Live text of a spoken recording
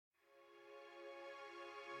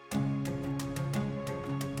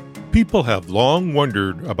people have long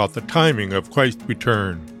wondered about the timing of Christ's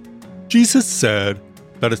return. Jesus said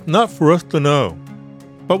that it's not for us to know.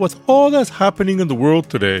 But with all that's happening in the world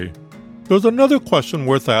today, there's another question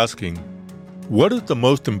worth asking. What is the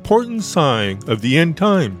most important sign of the end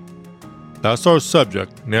time? That's our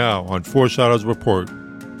subject now on Foreshadows Report.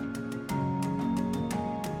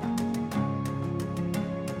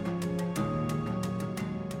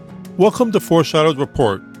 Welcome to Foreshadows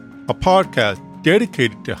Report, a podcast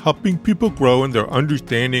dedicated to helping people grow in their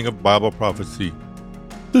understanding of Bible prophecy.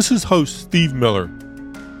 This is host Steve Miller.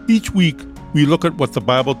 Each week, we look at what the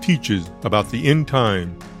Bible teaches about the end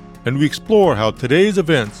time, and we explore how today's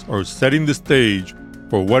events are setting the stage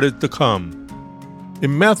for what is to come.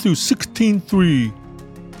 In Matthew 16:3,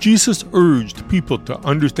 Jesus urged people to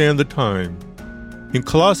understand the time. In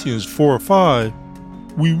Colossians 4:5,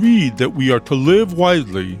 we read that we are to live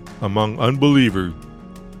wisely among unbelievers,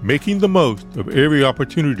 making the most of every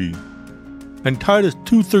opportunity. And Titus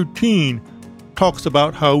 2:13 talks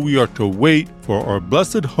about how we are to wait for our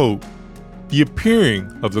blessed hope, the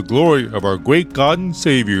appearing of the glory of our great God and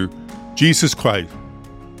Savior, Jesus Christ.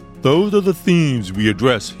 Those are the themes we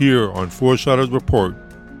address here on Foreshadows Report: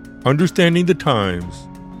 understanding the times,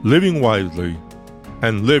 living wisely,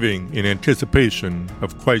 and living in anticipation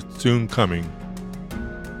of Christ's soon coming.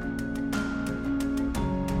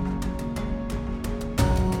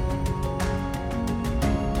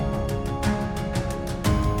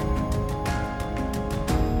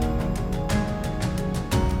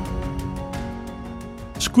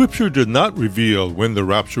 Scripture does not reveal when the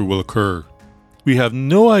rapture will occur. We have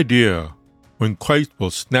no idea when Christ will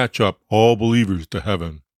snatch up all believers to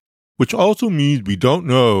heaven, which also means we don't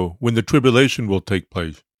know when the tribulation will take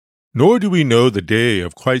place, nor do we know the day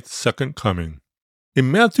of Christ's second coming. In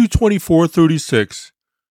Matthew 24:36,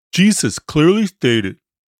 Jesus clearly stated,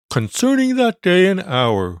 "Concerning that day and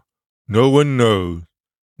hour, no one knows,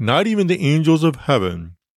 not even the angels of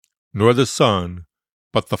heaven, nor the Son,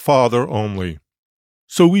 but the Father only."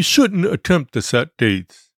 So we shouldn't attempt to set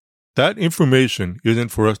dates. That information isn't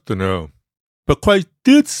for us to know. But Christ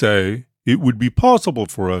did say it would be possible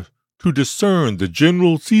for us to discern the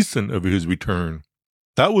general season of his return.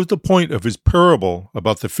 That was the point of his parable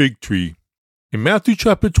about the fig tree. In Matthew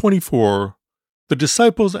chapter 24, the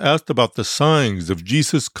disciples asked about the signs of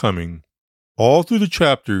Jesus' coming. All through the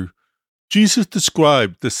chapter, Jesus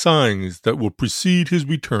described the signs that will precede his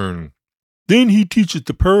return. Then he teaches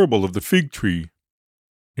the parable of the fig tree.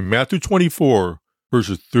 In Matthew 24,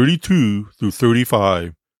 verses 32 through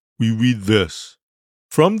 35, we read this: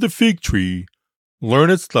 "From the fig tree, learn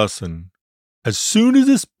its lesson. As soon as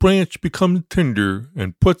its branch becomes tender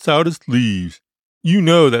and puts out its leaves, you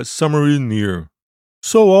know that summer is near.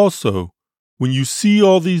 So also, when you see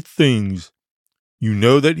all these things, you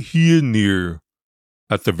know that he is near,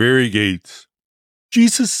 at the very gates."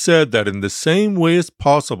 Jesus said that in the same way it's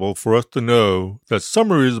possible for us to know that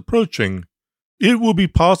summer is approaching, it will be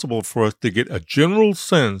possible for us to get a general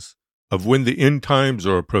sense of when the end times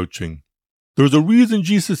are approaching. There's a reason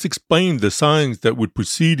Jesus explained the signs that would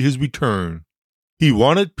precede his return. He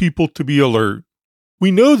wanted people to be alert. We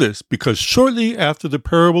know this because shortly after the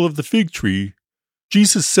parable of the fig tree,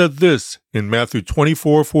 Jesus said this in Matthew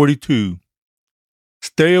 24:42,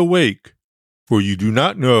 "Stay awake, for you do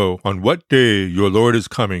not know on what day your Lord is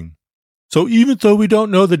coming." So even though we don't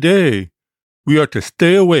know the day, we are to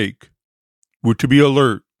stay awake. We're to be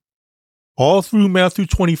alert. All through Matthew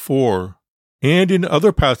 24 and in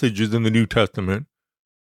other passages in the New Testament,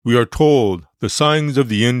 we are told the signs of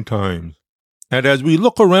the end times. And as we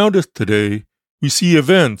look around us today, we see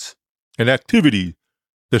events and activities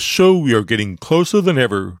that show we are getting closer than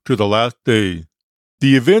ever to the last days.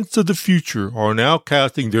 The events of the future are now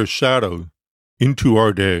casting their shadows into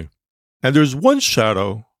our day. And there's one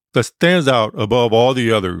shadow that stands out above all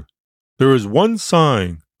the others. There is one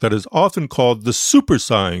sign that is often called the super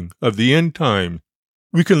sign of the end time.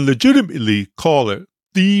 We can legitimately call it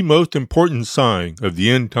the most important sign of the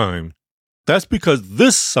end time. That's because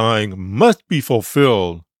this sign must be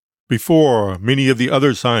fulfilled before many of the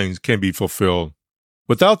other signs can be fulfilled.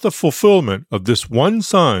 Without the fulfillment of this one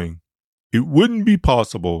sign, it wouldn't be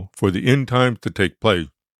possible for the end times to take place.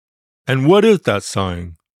 And what is that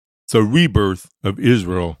sign? The rebirth of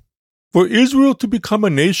Israel. For Israel to become a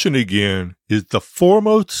nation again is the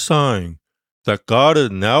foremost sign that God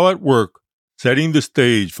is now at work setting the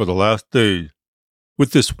stage for the last days.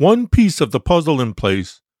 With this one piece of the puzzle in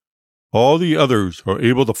place, all the others are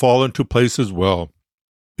able to fall into place as well.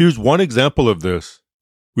 Here's one example of this.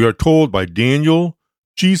 We are told by Daniel,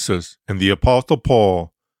 Jesus, and the Apostle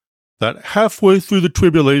Paul that halfway through the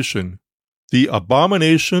tribulation, The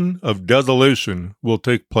abomination of desolation will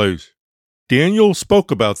take place. Daniel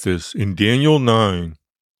spoke about this in Daniel 9,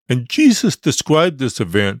 and Jesus described this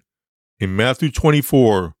event in Matthew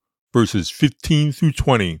 24, verses 15 through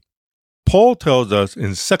 20. Paul tells us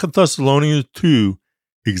in 2 Thessalonians 2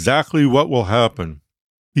 exactly what will happen.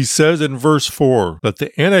 He says in verse 4 that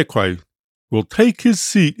the Antichrist will take his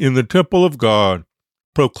seat in the temple of God,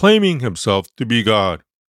 proclaiming himself to be God.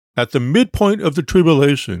 At the midpoint of the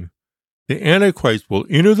tribulation, the Antichrist will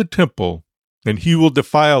enter the temple and he will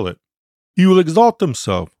defile it. He will exalt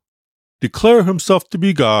himself, declare himself to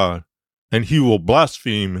be God, and he will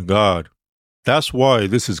blaspheme God. That's why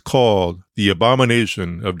this is called the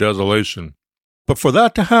abomination of desolation. But for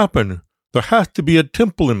that to happen, there has to be a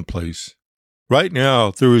temple in place. Right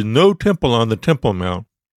now, there is no temple on the Temple Mount.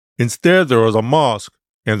 Instead, there is a mosque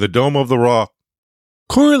and the Dome of the Rock.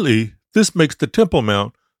 Currently, this makes the Temple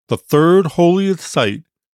Mount the third holiest site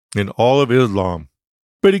in all of Islam.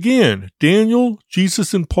 But again, Daniel,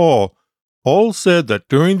 Jesus, and Paul all said that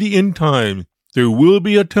during the end time, there will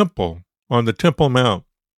be a temple on the Temple Mount.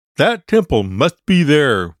 That temple must be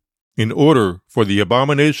there in order for the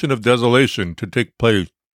abomination of desolation to take place.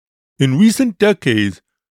 In recent decades,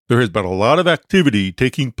 there has been a lot of activity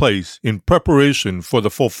taking place in preparation for the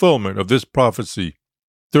fulfillment of this prophecy.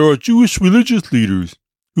 There are Jewish religious leaders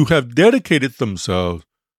who have dedicated themselves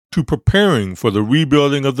to preparing for the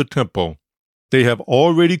rebuilding of the temple. They have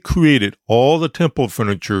already created all the temple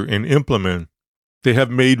furniture and implements. They have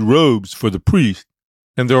made robes for the priests,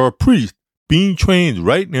 and there are priests being trained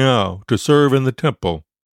right now to serve in the temple.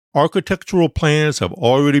 Architectural plans have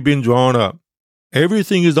already been drawn up.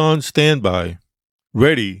 Everything is on standby,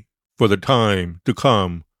 ready for the time to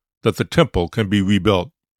come that the temple can be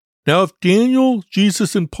rebuilt. Now, if Daniel,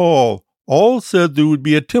 Jesus, and Paul all said there would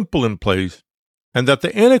be a temple in place and that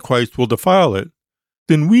the Antichrist will defile it,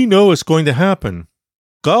 then we know it's going to happen.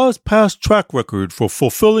 God's past track record for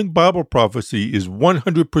fulfilling Bible prophecy is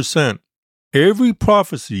 100%. Every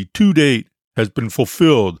prophecy to date has been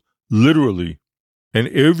fulfilled literally, and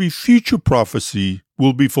every future prophecy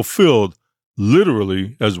will be fulfilled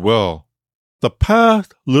literally as well. The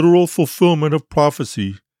past literal fulfillment of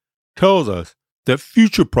prophecy tells us that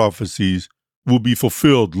future prophecies will be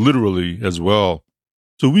fulfilled literally as well.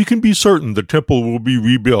 So we can be certain the temple will be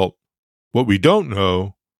rebuilt. What we don't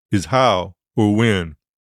know is how or when.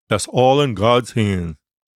 That's all in God's hands.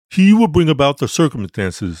 He will bring about the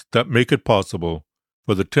circumstances that make it possible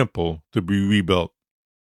for the temple to be rebuilt.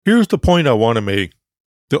 Here's the point I want to make.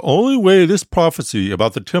 The only way this prophecy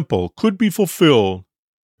about the temple could be fulfilled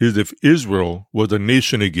is if Israel was a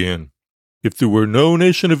nation again. If there were no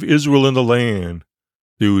nation of Israel in the land,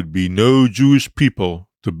 there would be no Jewish people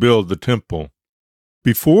to build the temple.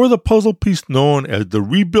 Before the puzzle piece known as the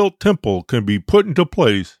rebuilt temple can be put into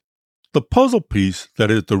place, the puzzle piece that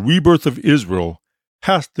is the rebirth of Israel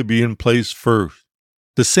has to be in place first.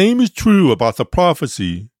 The same is true about the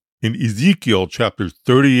prophecy in Ezekiel chapters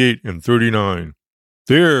 38 and 39.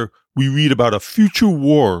 There we read about a future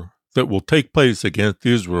war that will take place against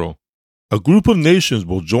Israel. A group of nations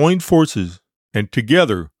will join forces, and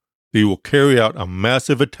together they will carry out a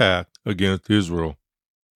massive attack against Israel.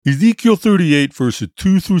 Ezekiel 38 verses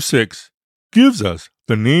 2 through 6 gives us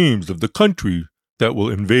the names of the countries that will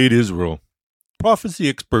invade Israel. Prophecy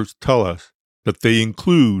experts tell us that they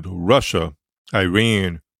include Russia,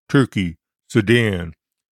 Iran, Turkey, Sudan,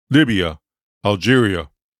 Libya, Algeria,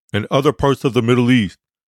 and other parts of the Middle East,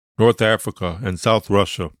 North Africa, and South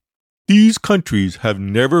Russia. These countries have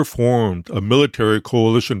never formed a military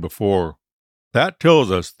coalition before. That tells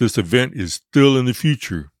us this event is still in the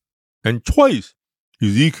future. And twice,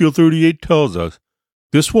 Ezekiel 38 tells us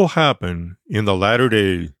this will happen in the latter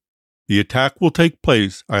days. The attack will take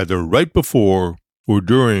place either right before or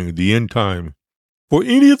during the end time. For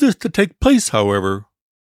any of this to take place, however,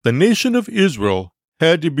 the nation of Israel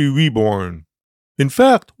had to be reborn. In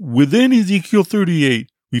fact, within Ezekiel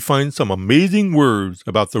 38, we find some amazing words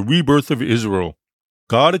about the rebirth of Israel.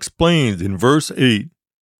 God explains in verse 8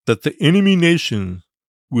 that the enemy nations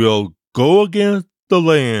will go against the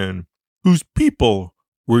land whose people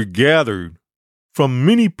were gathered from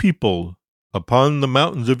many people upon the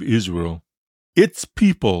mountains of Israel. Its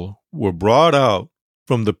people were brought out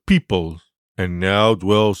from the peoples and now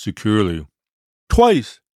dwell securely.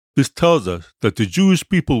 Twice, this tells us that the Jewish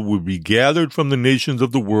people will be gathered from the nations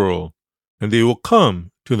of the world, and they will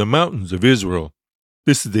come to the mountains of Israel.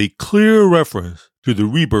 This is a clear reference to the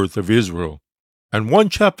rebirth of Israel. And one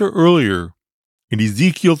chapter earlier, in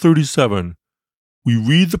Ezekiel 37, we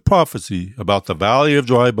read the prophecy about the Valley of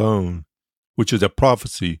Dry Bones, which is a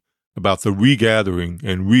prophecy about the regathering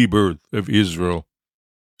and rebirth of Israel.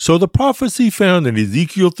 So the prophecy found in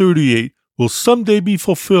Ezekiel 38 will someday be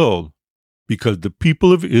fulfilled because the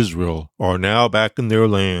people of Israel are now back in their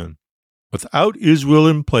land. Without Israel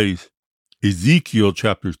in place, Ezekiel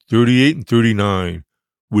chapters 38 and 39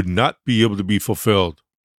 would not be able to be fulfilled.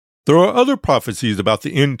 There are other prophecies about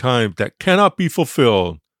the end times that cannot be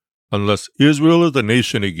fulfilled unless Israel is a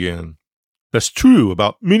nation again. That's true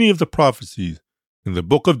about many of the prophecies in the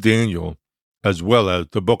book of Daniel as well as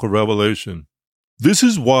the book of Revelation. This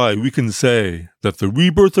is why we can say that the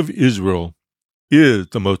rebirth of Israel is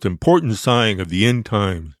the most important sign of the end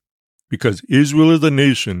times. Because Israel is a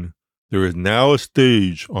nation, there is now a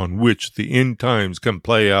stage on which the end times can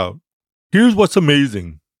play out. Here's what's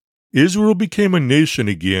amazing. Israel became a nation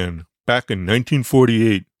again back in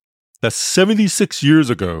 1948. That's 76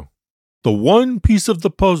 years ago. The one piece of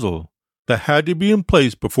the puzzle that had to be in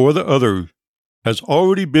place before the others has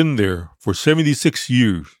already been there for 76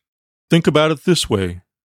 years. Think about it this way.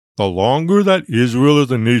 The longer that Israel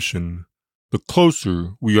is a nation, the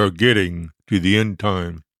closer we are getting to the end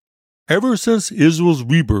time. Ever since Israel's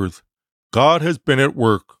rebirth, God has been at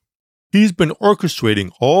work. He's been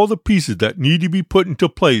orchestrating all the pieces that need to be put into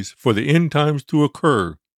place for the end times to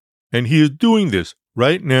occur. And He is doing this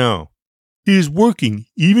right now. He is working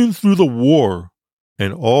even through the war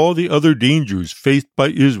and all the other dangers faced by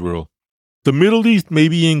Israel. The Middle East may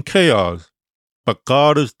be in chaos, but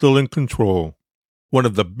God is still in control. One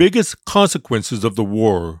of the biggest consequences of the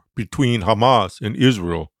war between Hamas and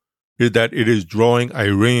Israel is that it is drawing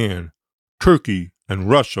Iran, Turkey, and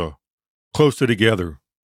Russia closer together.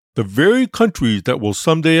 The very countries that will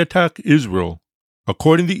someday attack Israel,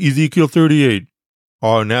 according to Ezekiel 38,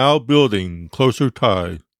 are now building closer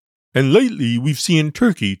ties. And lately we've seen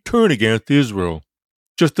Turkey turn against Israel.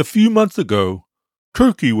 Just a few months ago,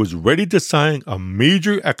 Turkey was ready to sign a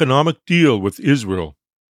major economic deal with Israel,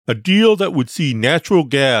 a deal that would see natural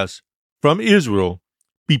gas from Israel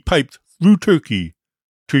be piped through Turkey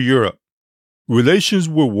to Europe. Relations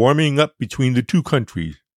were warming up between the two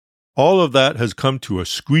countries. All of that has come to a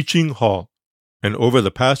screeching halt, and over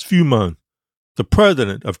the past few months, the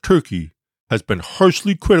president of Turkey has been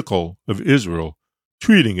harshly critical of Israel,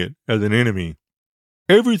 treating it as an enemy.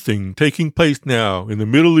 Everything taking place now in the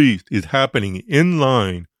Middle East is happening in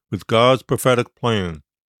line with God's prophetic plan.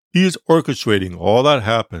 He is orchestrating all that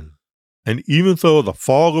happens. And even though the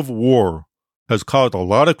fog of war has caused a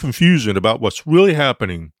lot of confusion about what's really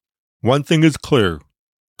happening, one thing is clear.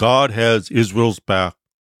 God has Israel's back.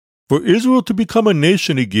 For Israel to become a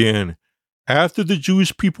nation again after the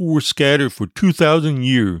Jewish people were scattered for 2,000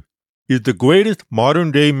 years is the greatest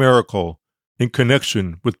modern-day miracle in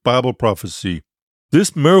connection with Bible prophecy.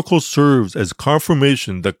 This miracle serves as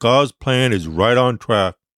confirmation that God's plan is right on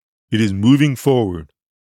track. It is moving forward.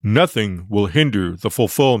 Nothing will hinder the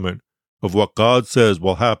fulfillment of what God says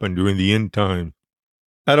will happen during the end time.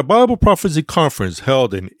 At a Bible prophecy conference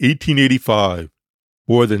held in 1885,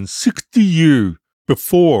 more than 60 years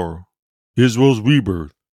before Israel's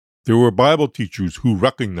rebirth, there were Bible teachers who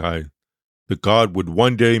recognized that God would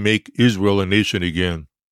one day make Israel a nation again.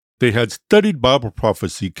 They had studied Bible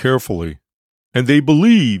prophecy carefully, and they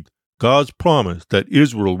believed God's promise that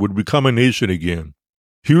Israel would become a nation again.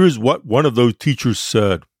 Here is what one of those teachers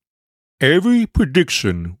said. Every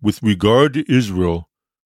prediction with regard to Israel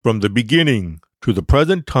from the beginning to the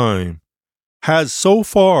present time has so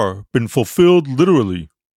far been fulfilled literally.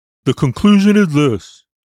 The conclusion is this.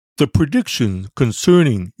 The predictions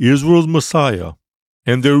concerning Israel's Messiah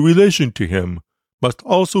and their relation to him must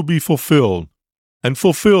also be fulfilled, and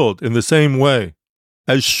fulfilled in the same way.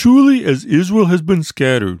 As surely as Israel has been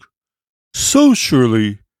scattered, so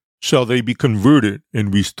surely shall they be converted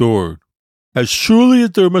and restored. As surely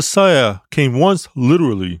as their Messiah came once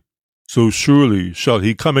literally, so surely shall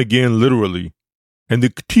he come again literally. And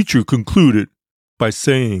the teacher concluded by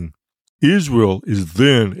saying, Israel is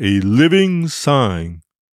then a living sign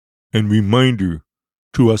and reminder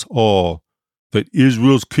to us all that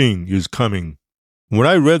Israel's king is coming. When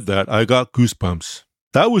I read that, I got goosebumps.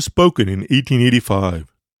 That was spoken in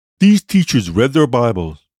 1885. These teachers read their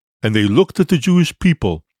Bibles, and they looked at the Jewish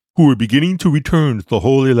people who were beginning to return to the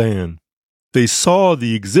Holy Land. They saw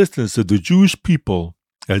the existence of the Jewish people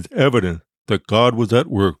as evidence that God was at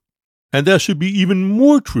work. And that should be even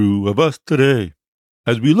more true of us today.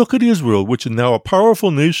 As we look at Israel, which is now a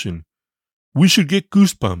powerful nation, we should get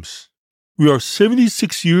goosebumps. We are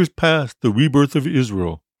 76 years past the rebirth of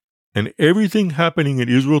Israel, and everything happening in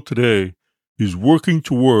Israel today is working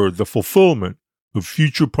toward the fulfillment of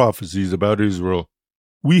future prophecies about Israel.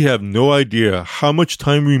 We have no idea how much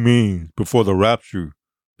time remains before the rapture,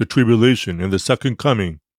 the tribulation, and the second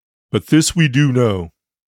coming, but this we do know.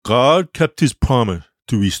 God kept his promise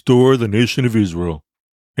to restore the nation of Israel,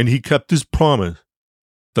 and he kept his promise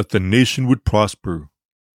that the nation would prosper.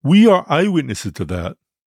 We are eyewitnesses to that.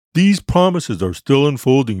 These promises are still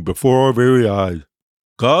unfolding before our very eyes.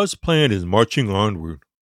 God's plan is marching onward.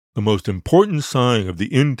 The most important sign of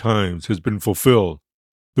the end times has been fulfilled.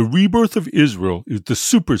 The rebirth of Israel is the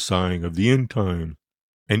super sign of the end times.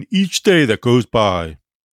 And each day that goes by,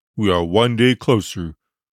 we are one day closer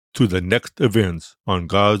to the next events on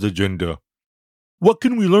God's agenda. What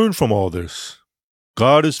can we learn from all this?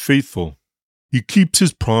 God is faithful. He keeps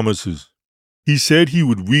his promises. He said he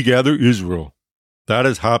would regather Israel. That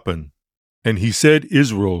has happened. And he said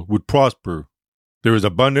Israel would prosper. There is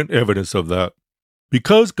abundant evidence of that.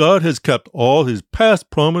 Because God has kept all his past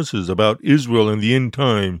promises about Israel in the end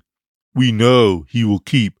time, we know he will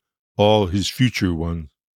keep all his future ones.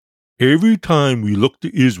 Every time we look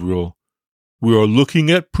to Israel, we are looking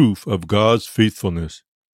at proof of God's faithfulness.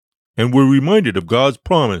 And we're reminded of God's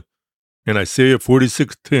promise in Isaiah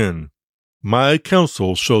 46:10, "My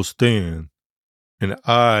counsel shall stand, and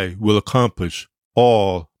I will accomplish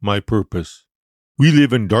all my purpose." We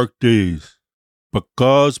live in dark days, but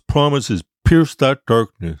God's promises pierce that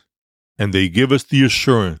darkness, and they give us the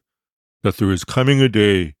assurance that there is coming a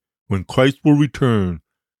day when Christ will return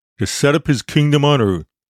to set up his kingdom on earth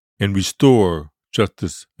and restore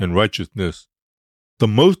justice and righteousness. The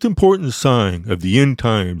most important sign of the end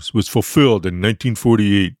times was fulfilled in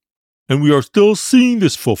 1948, and we are still seeing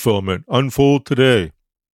this fulfillment unfold today.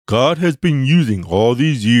 God has been using all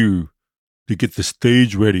these years to get the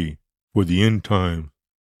stage ready for the end time.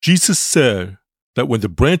 Jesus said that when the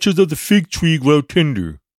branches of the fig tree grow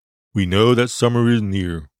tender, we know that summer is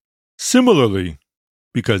near. Similarly,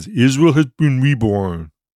 because Israel has been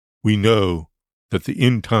reborn, we know that the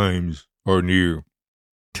end times are near.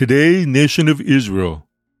 Today's nation of Israel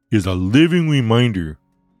is a living reminder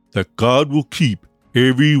that God will keep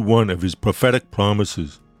every one of his prophetic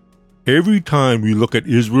promises. Every time we look at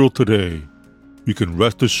Israel today, we can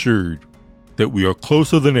rest assured that we are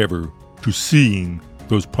closer than ever to seeing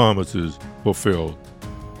those promises fulfilled.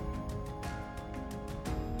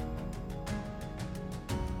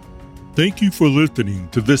 Thank you for listening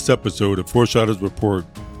to this episode of Foreshadows Report.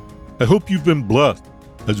 I hope you've been blessed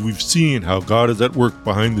as we've seen how God is at work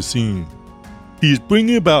behind the scenes. He is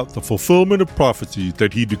bringing about the fulfillment of prophecies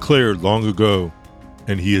that he declared long ago,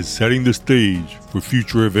 and he is setting the stage for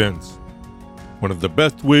future events. One of the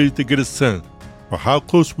best ways to get a sense for how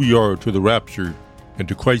close we are to the rapture and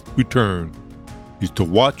to Christ's return is to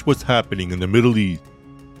watch what's happening in the Middle East,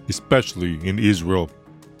 especially in Israel.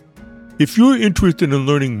 If you're interested in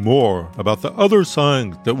learning more about the other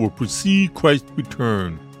signs that will precede Christ's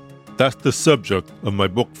return, that's the subject of my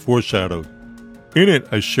book Foreshadows. In it,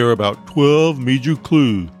 I share about 12 major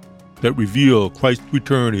clues that reveal Christ's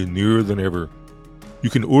return is nearer than ever. You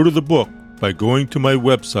can order the book by going to my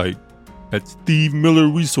website at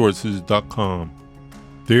stevemillerresources.com.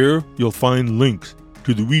 There, you'll find links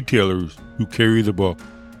to the retailers who carry the book.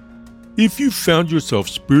 If you found yourself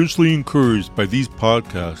spiritually encouraged by these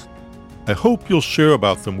podcasts, I hope you'll share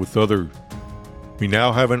about them with others. We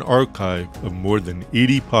now have an archive of more than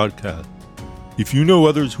 80 podcasts. If you know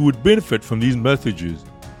others who would benefit from these messages,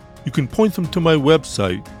 you can point them to my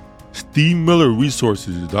website,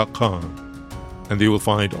 stevemillerresources.com, and they will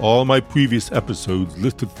find all my previous episodes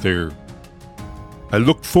listed there. I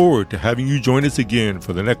look forward to having you join us again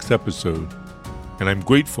for the next episode, and I'm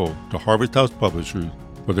grateful to Harvest House Publishers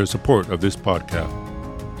for their support of this podcast.